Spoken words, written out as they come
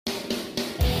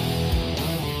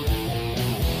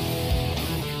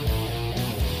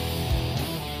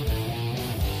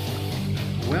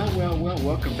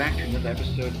Welcome back to another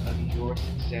episode of Your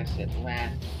Success at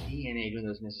Last, DNA doing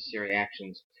those necessary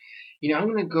actions. I'm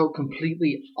going to go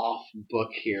completely off book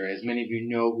here. As many of you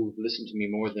know who've listened to me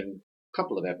more than a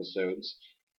couple of episodes,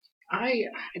 I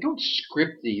don't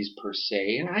script these per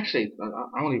se, and actually,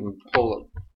 I won't even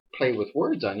play with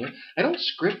words on you. I don't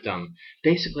script them.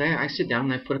 Basically, I sit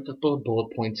down and I put a couple of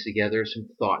bullet points together, some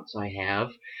thoughts I have,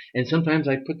 and sometimes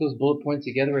I put those bullet points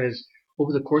together as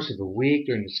over the course of a week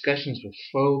during discussions with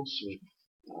folks, with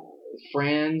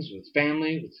friends, with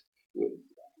family, with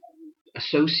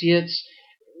associates,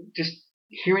 just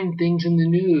hearing things in the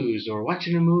news or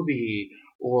watching a movie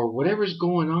or whatever's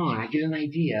going on. I get an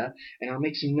idea and I'll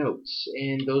make some notes,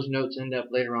 and those notes end up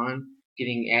later on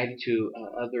getting added to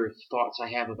other thoughts I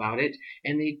have about it,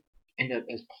 and they end up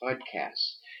as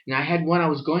podcasts. Now, I had one I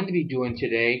was going to be doing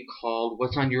today called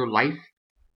What's on Your Life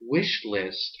Wish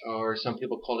List, or some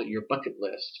people call it your bucket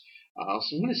list.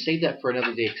 So I'm going to save that for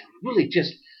another day. I really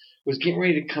just was getting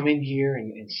ready to come in here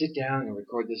and sit down and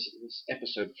record this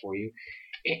episode for you,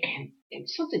 and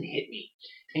something hit me,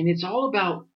 and it's all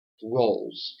about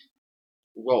rolls.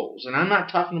 Rolls, and I'm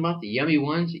not talking about the yummy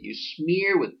ones that you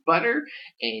smear with butter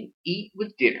and eat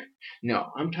with dinner.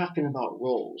 No, I'm talking about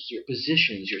roles, your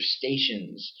positions, your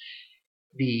stations,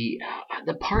 the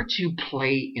parts you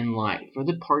play in life, or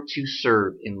the parts you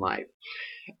serve in life.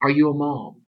 Are you a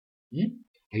mom?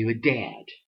 Are you a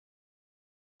dad?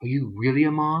 Are you really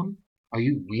a mom? Are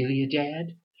you really a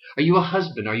dad? Are you a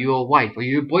husband? Are you a wife? Are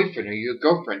you a boyfriend? Are you a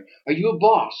girlfriend? Are you a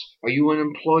boss? Are you an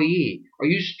employee? Are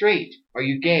you straight? Are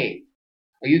you gay?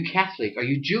 Are you Catholic? Are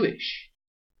you Jewish?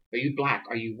 Are you black?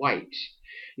 Are you white?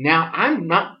 Now, I'm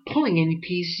not pulling any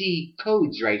PC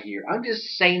codes right here. I'm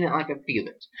just saying it like I feel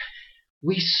it.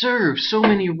 We serve so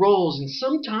many roles, and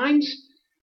sometimes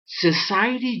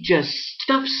society just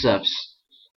stuffs us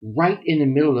right in the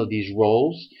middle of these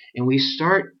roles, and we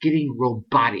start getting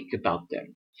robotic about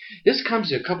them. This comes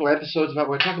to a couple of episodes about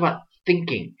where I talk about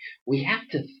thinking. We have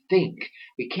to think.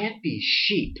 We can't be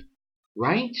sheep,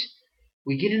 right?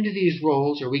 We get into these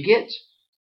roles, or we get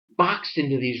boxed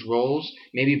into these roles,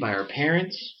 maybe by our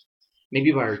parents,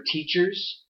 maybe by our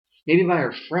teachers, maybe by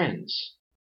our friends,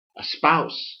 a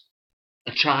spouse,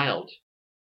 a child,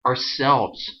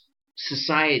 ourselves,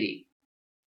 society,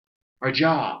 our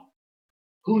job.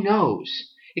 Who knows?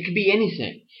 It could be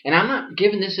anything. And I'm not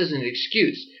giving this as an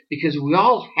excuse, because we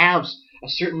all have a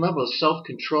certain level of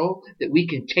self-control that we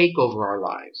can take over our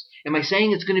lives. Am I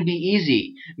saying it's going to be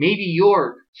easy? Maybe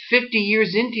you're 50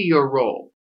 years into your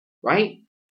role, right?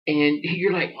 And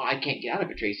you're like, I can't get out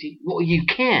of it, Tracy. Well, you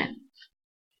can.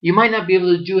 You might not be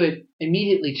able to do it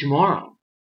immediately tomorrow.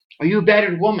 Are you a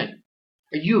battered woman?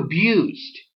 Are you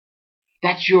abused?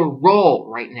 That's your role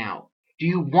right now. Do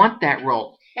you want that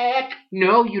role? Heck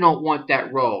no, you don't want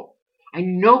that role. I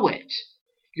know it.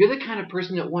 You're the kind of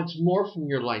person that wants more from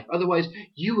your life. Otherwise,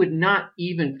 you would not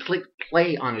even click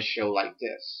play on a show like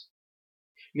this.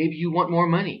 Maybe you want more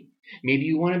money. Maybe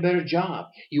you want a better job.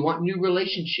 You want new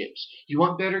relationships. You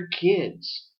want better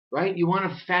kids, right? You want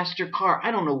a faster car.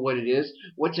 I don't know what it is.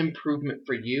 What's improvement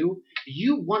for you?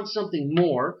 You want something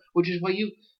more, which is why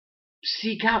you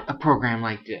seek out a program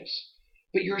like this.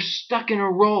 But you're stuck in a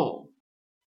role.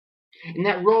 And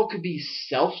that role could be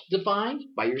self-defined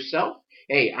by yourself.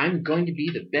 Hey, I'm going to be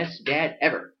the best dad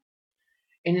ever.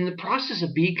 And in the process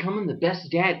of becoming the best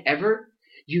dad ever,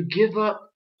 you give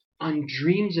up on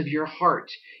dreams of your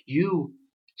heart. You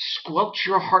squelch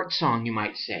your heart song, you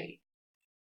might say,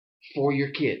 for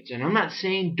your kids. And I'm not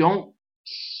saying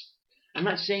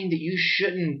that you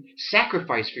shouldn't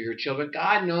sacrifice for your children.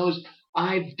 God knows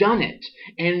I've done it,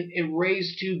 and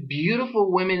raised two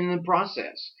beautiful women in the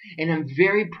process, and I'm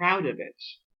very proud of it.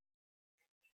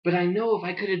 But I know if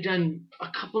I could have done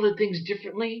a couple of things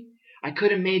differently, I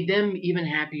could have made them even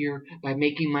happier by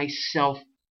making myself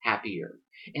happier.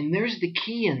 And there's the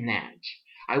key in that.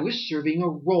 I was serving a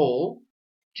role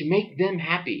to make them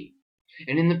happy.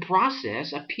 And in the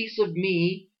process, a piece of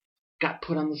me got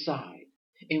put on the side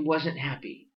and wasn't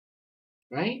happy.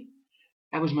 Right?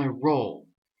 That was my role.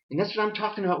 And that's what I'm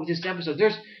talking about with this episode.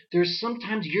 There's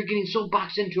sometimes you're getting so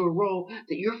boxed into a role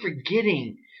that you're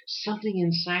forgetting something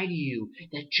inside of you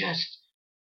that just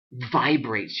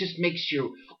vibrates, just makes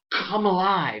you come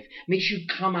alive, makes you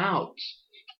come out.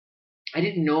 I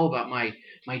didn't know about my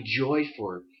joy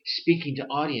for speaking to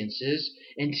audiences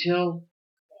until,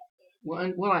 I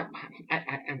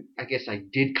guess I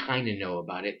did kind of know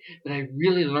about it, but I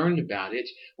really learned about it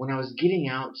when I was getting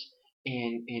out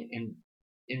and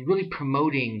really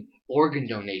promoting organ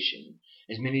donation.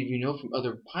 As many of you know from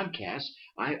other podcasts,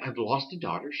 I've lost a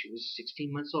daughter. She was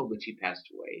 16 months old when she passed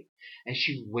away. And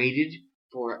she waited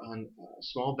for a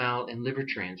small bowel and liver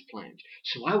transplant.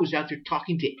 So I was out there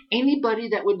talking to anybody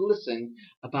that would listen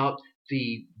about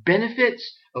the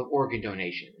benefits of organ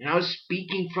donation. And I was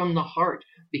speaking from the heart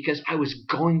because I was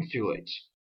going through it,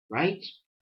 right?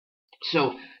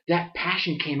 So that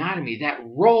passion came out of me. That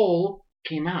role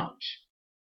came out.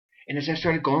 And as I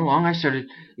started going along, I started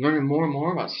learning more and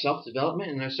more about self-development.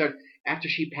 And after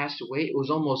she passed away, it was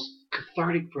almost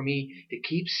cathartic for me to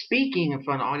keep speaking in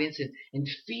front of the audience and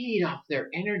feed off their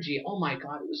energy. Oh my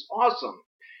God, it was awesome.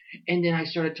 And then I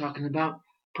started talking about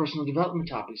personal development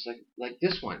topics like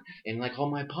this one and like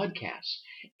all my podcasts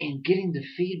and getting the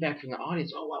feedback from the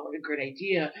audience. Oh, wow, what a great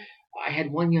idea. I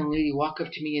had one young lady walk up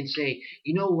to me and say,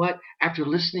 you know what? After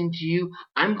listening to you,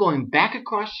 I'm going back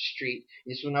across the street.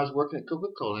 This is when I was working at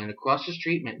Coca-Cola, and across the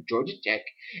street meant Georgia Tech,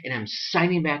 and I'm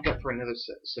signing back up for another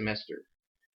semester.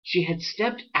 She had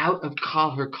stepped out of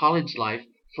her college life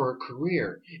for a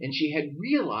career, and she had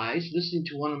realized, listening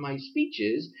to one of my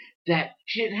speeches, that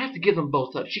she didn't have to give them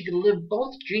both up. She could live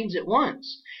both dreams at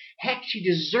once. Heck, she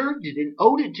deserved it and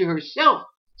owed it to herself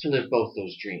to live both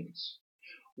those dreams.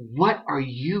 What are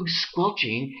you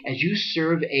squelching as you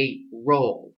serve a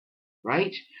role,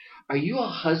 right? Are you a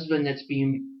husband that's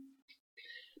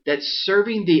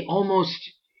serving the almost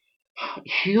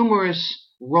humorous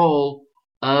role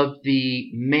of the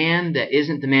man that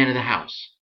isn't the man of the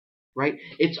house, right?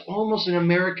 It's almost an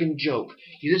American joke.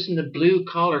 You listen to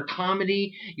blue-collar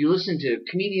comedy, you listen to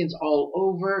comedians all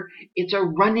over. It's a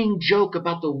running joke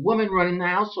about the woman running the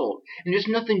household. And there's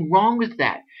nothing wrong with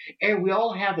that. And we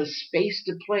all have a space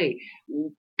to play.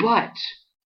 But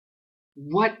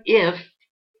what if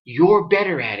you're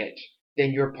better at it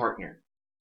than your partner?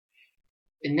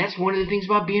 And that's one of the things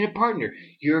about being a partner.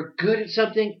 You're good at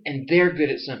something and they're good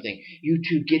at something. You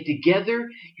two get together,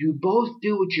 you both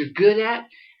do what you're good at,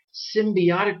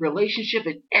 symbiotic relationship,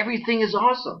 and everything is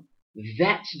awesome.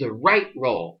 That's the right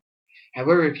role.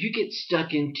 However, if you get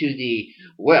stuck into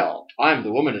well, I'm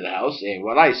the woman of the house, and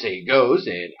what I say goes,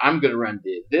 and I'm going to run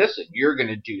this, and you're going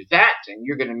to do that, and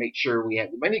you're going to make sure we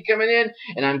have the money coming in,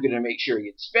 and I'm going to make sure it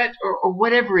gets spent, or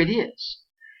whatever it is,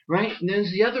 right? And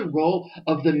there's the other role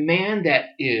of the man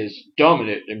that is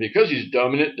dominant, and because he's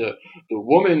dominant, the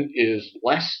woman is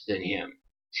less than him.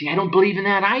 See, I don't believe in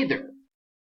that either,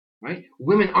 right?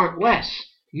 Women aren't less.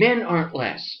 Men aren't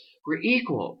less. We're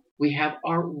equal. We have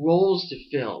our roles to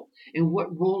fill. And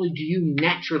what role do you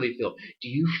naturally fill? Do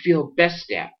you feel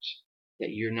best at that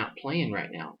you're not playing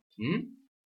right now?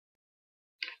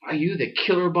 Are you the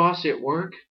killer boss at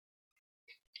work,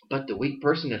 but the weak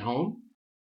person at home?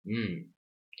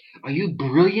 Are you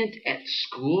brilliant at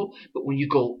school, but when you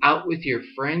go out with your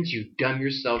friends, you dumb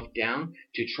yourself down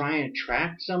to try and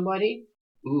attract somebody?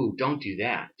 Ooh, don't do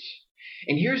that.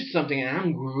 And here's something, and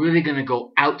I'm really going to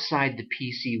go outside the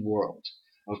PC world.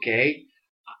 Okay,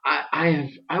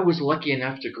 I was lucky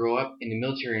enough to grow up in the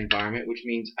military environment, which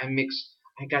means I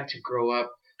got to grow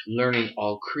up learning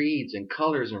all creeds and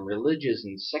colors and religions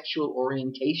and sexual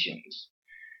orientations.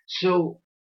 So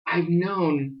I've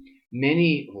known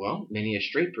many a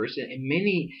straight person and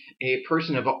many a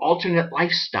person of an alternate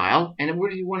lifestyle, and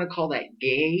what do you want to call that,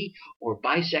 gay or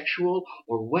bisexual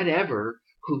or whatever,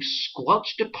 who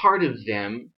squelched a part of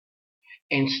them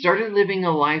and started living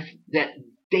a life that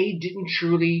they didn't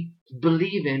truly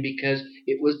believe in because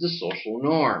it was the social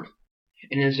norm.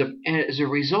 And as a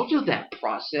result of that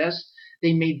process,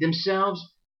 they made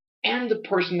themselves and the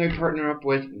person they partner up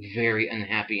with very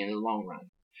unhappy in the long run.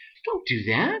 Don't do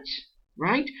that,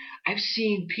 right? I've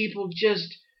seen people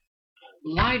just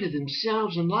lie to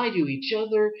themselves and lie to each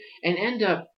other and end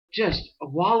up just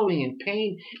wallowing in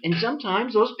pain. And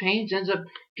sometimes those pains ends up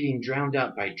getting drowned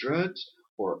out by drugs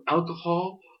or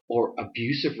alcohol or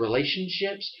abusive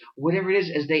relationships, whatever it is,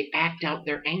 as they act out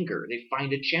their anger. They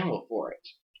find a channel for it.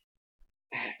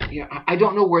 I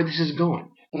don't know where this is going,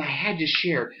 but I had to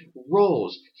share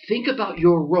roles. Think about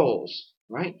your roles,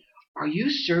 right? Are you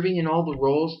serving in all the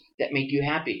roles that make you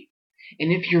happy?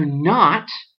 And if you're not,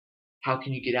 how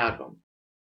can you get out of them?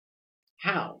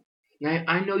 How? Now,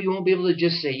 I know you won't be able to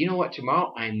just say, you know what,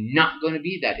 tomorrow I'm not going to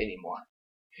be that anymore.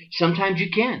 Sometimes you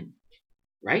can,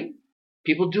 right?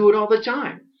 People do it all the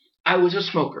time. I was a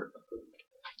smoker.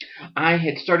 I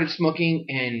had started smoking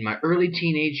in my early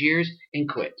teenage years and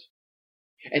quit.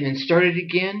 And then started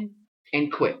again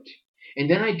and quit. And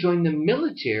then I joined the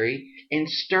military and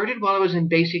started while I was in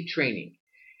basic training.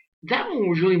 That one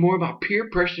was really more about peer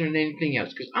pressure than anything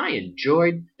else because I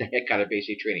enjoyed the heck out of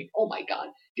basic training. Oh my God,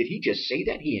 did he just say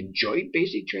that? He enjoyed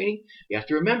basic training? You have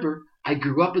to remember, I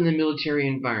grew up in the military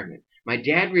environment. My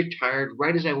dad retired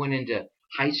right as I went into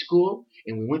high school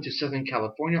and we went to Southern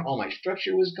California, all my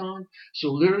structure was gone. So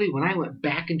literally when I went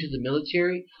back into the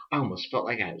military, I almost felt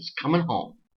like I was coming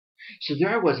home. So there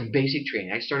I was in basic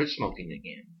training. I started smoking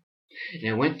again. And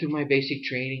I went through my basic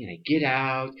training and I get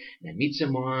out and I meet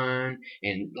someone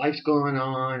and life's going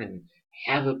on and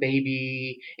have a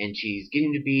baby and she's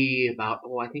getting to be about,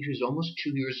 I think she was almost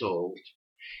 2 years old.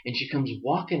 And she comes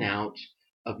walking out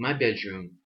of my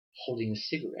bedroom holding a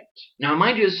cigarette. Now,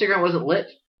 mind you, the cigarette wasn't lit.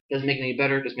 Doesn't make it any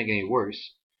better. Doesn't make it any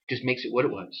worse. Just makes it what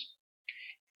it was.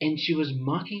 And she was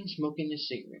mocking smoking a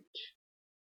cigarette.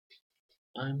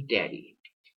 I'm daddy.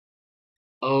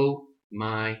 Oh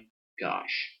my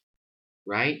gosh.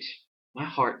 Right? My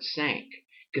heart sank.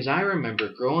 Because I remember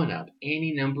growing up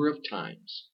any number of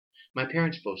times. My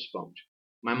parents both smoked.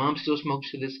 My mom still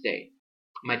smokes to this day.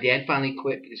 My dad finally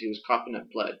quit because he was coughing up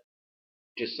blood.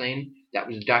 Just saying, that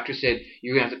was the doctor said,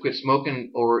 you're going to have to quit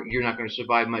smoking or you're not going to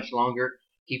survive much longer.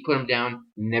 He put him down,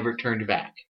 never turned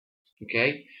back.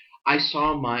 Okay? I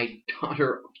saw my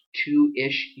daughter,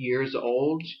 2-ish years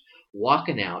old,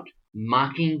 walking out,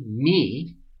 mocking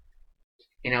me.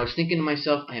 And I was thinking to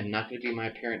myself, I am not going to be my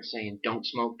parent saying, don't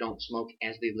smoke,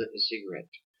 as they lit a cigarette.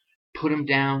 Put him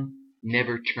down,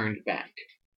 never turned back.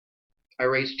 I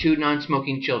raised 2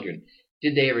 non-smoking children.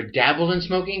 Did they ever dabble in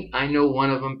smoking? I know one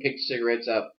of them picked cigarettes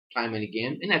up time and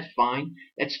again, and that's fine.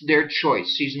 That's their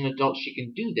choice. She's an adult. She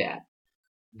can do that.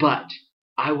 But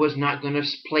I was not going to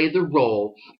play the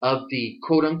role of the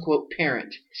quote-unquote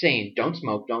parent saying, don't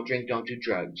smoke, don't drink, don't do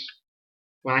drugs,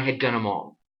 when I had done them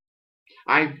all.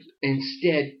 I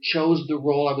instead chose the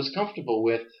role I was comfortable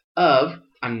with of,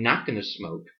 I'm not going to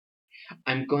smoke.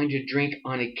 I'm going to drink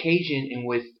on occasion and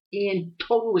within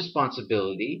total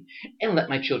responsibility and let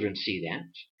my children see that.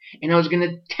 And I was going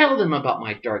to tell them about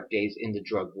my dark days in the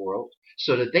drug world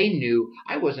so that they knew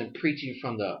I wasn't preaching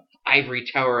from the ivory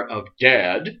tower of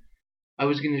dad. I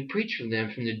was going to preach from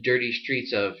them from the dirty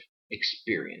streets of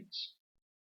experience.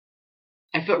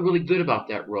 I felt really good about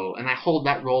that role, and I hold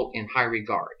that role in high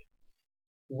regard.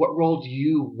 What role do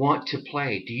you want to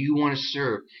play? Do you want to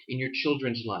serve in your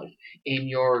children's life, in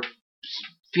your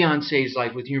fiance's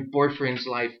life, with your boyfriend's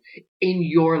life, in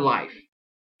your life,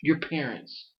 your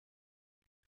parents?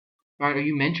 All right, are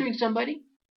you mentoring somebody?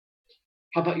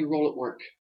 How about your role at work?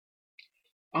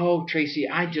 Oh, Tracy,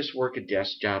 I just work a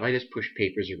desk job. I just push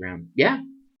papers around. Yeah,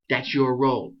 that's your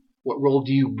role. What role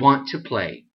do you want to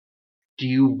play? Do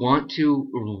you want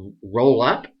to roll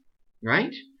up,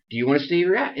 right? Do you want to stay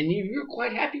where you're at? And you're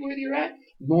quite happy where you're at?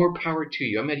 More power to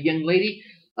you. I met a young lady,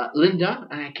 Linda,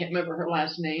 and I can't remember her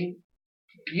last name.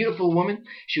 Beautiful woman.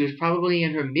 She was probably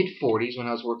in her mid-40s when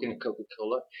I was working at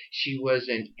Coca-Cola. She was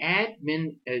an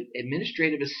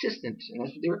administrative assistant, and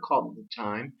that's what they were called at the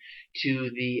time,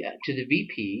 to the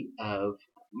VP of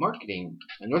marketing,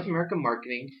 North America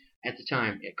marketing at the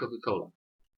time at Coca-Cola.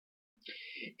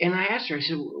 And I asked her, I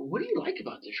said, what do you like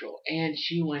about this role? And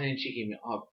she went and she gave me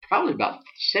probably about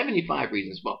 75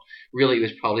 reasons. Well, really, it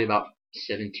was probably about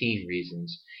 17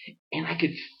 reasons. And I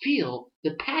could feel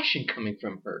the passion coming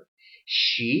from her.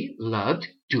 She loved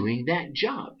doing that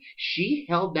job. She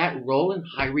held that role in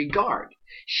high regard.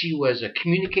 She was a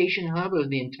communication hub of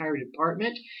the entire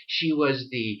department. She was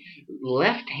the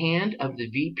left hand of the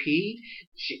VP.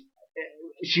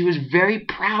 She was very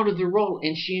proud of the role,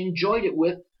 and she enjoyed it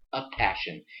with a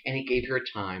passion. And it gave her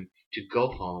time to go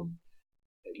home,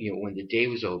 when the day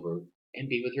was over, and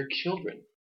be with her children.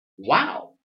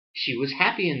 Wow! She was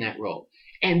happy in that role.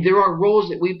 And there are roles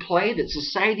that we play that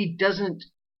society doesn't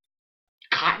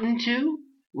cotton to,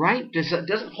 right?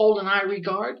 Doesn't hold in high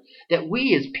regard, that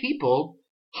we as people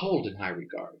hold in high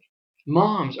regard.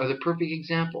 Moms are the perfect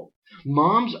example.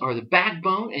 Moms are the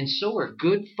backbone, and so are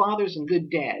good fathers and good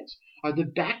dads are the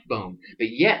backbone. But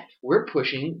yet, we're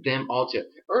pushing them all to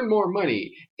earn more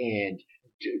money and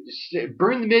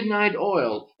burn the midnight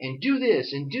oil and do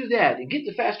this and do that and get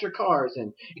the faster cars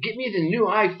and get me the new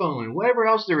iPhone and whatever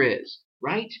else there is,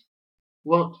 right?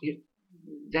 Well,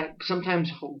 that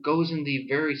sometimes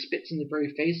spits in the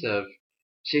very face of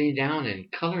sitting down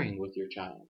and coloring with your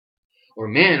child. Or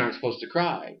men aren't supposed to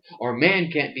cry. Or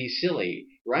men can't be silly,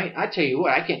 right? I tell you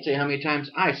what, I can't tell you how many times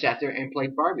I sat there and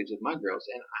played Barbies with my girls,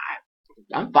 and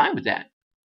I'm fine with that.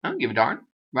 I don't give a darn,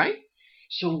 right?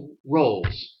 So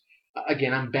roles.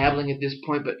 Again, I'm babbling at this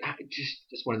point, but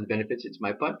that's one of the benefits. It's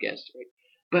my podcast, right?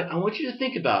 But I want you to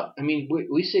think about,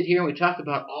 we sit here and we talk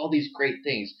about all these great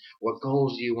things. What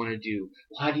goals do you want to do?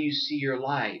 How do you see your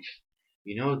life?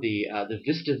 The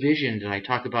Vista Vision that I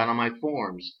talk about on my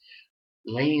forums.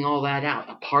 Laying all that out.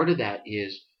 A part of that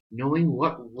is knowing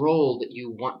what role that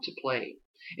you want to play.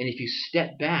 And if you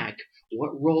step back,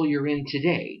 what role you're in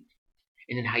today.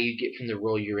 and then how you get from the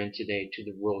role you're in today to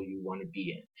the role you want to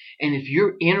be in. And if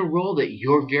you're in a role that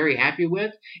you're very happy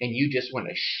with and you just want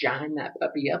to shine that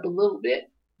puppy up a little bit,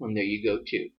 well, there you go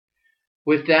too.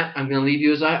 With that, I'm going to leave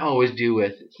you as I always do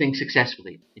with think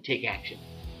successfully and take action.